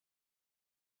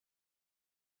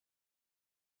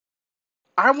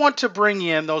I want to bring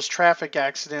in those traffic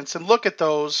accidents and look at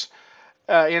those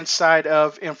inside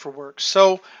of InfraWorks.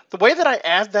 So the way that I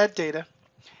add that data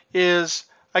is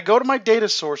I go to my data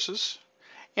sources,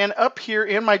 and up here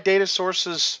in my data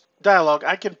sources dialog,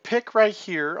 I can pick right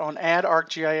here on add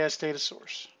ArcGIS data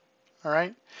source. All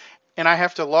right. And I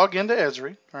have to log into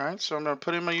Esri. All right. So I'm going to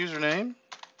put in my username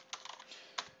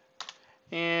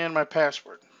and my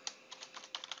password.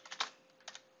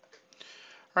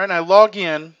 All right. And I log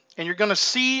in, and you're going to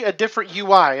see a different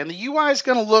UI. And the UI is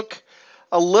going to look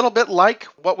a little bit like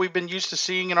what we've been used to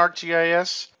seeing in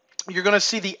ArcGIS. You're going to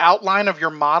see the outline of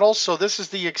your model. So this is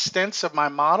the extents of my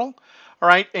model. All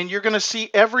right. And you're going to see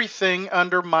everything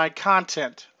under my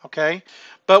content. Okay.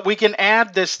 But we can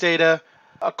add this data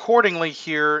accordingly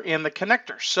here in the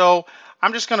connector. So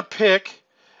I'm just going to pick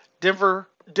Denver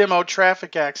demo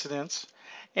traffic accidents.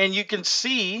 And you can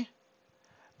see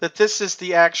that this is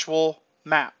the actual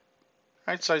map.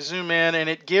 All right. So I zoom in, and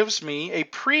it gives me a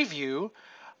preview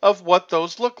of what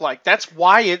those look like. That's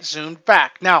why it zoomed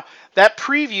back. Now, that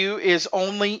preview is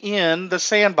only in the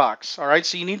sandbox. All right,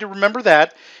 so you need to remember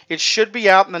that. It should be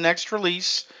out in the next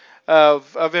release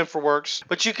of InfraWorks,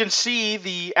 but you can see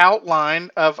the outline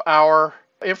of our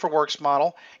InfraWorks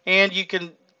model, and you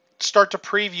can start to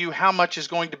preview how much is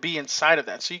going to be inside of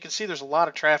that. So you can see there's a lot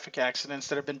of traffic accidents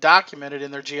that have been documented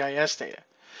in their GIS data.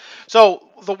 So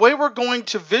the way we're going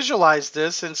to visualize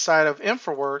this inside of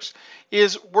InfraWorks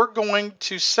is we're going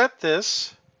to set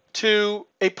this to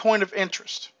a point of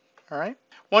interest. All right.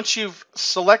 Once you've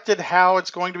selected how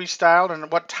it's going to be styled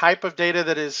and what type of data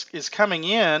that is coming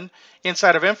in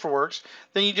inside of InfraWorks,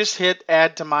 then you just hit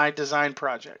add to my design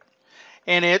project.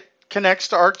 And it connects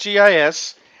to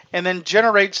ArcGIS and then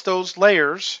generates those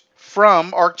layers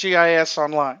from ArcGIS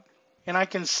Online. And I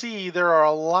can see there are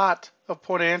a lot of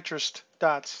point of interest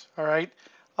dots, all right?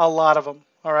 A lot of them,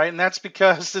 all right? And that's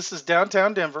because this is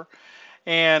downtown Denver,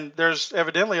 and there's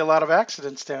evidently a lot of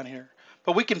accidents down here.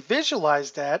 But we can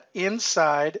visualize that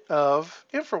inside of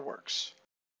InfraWorks.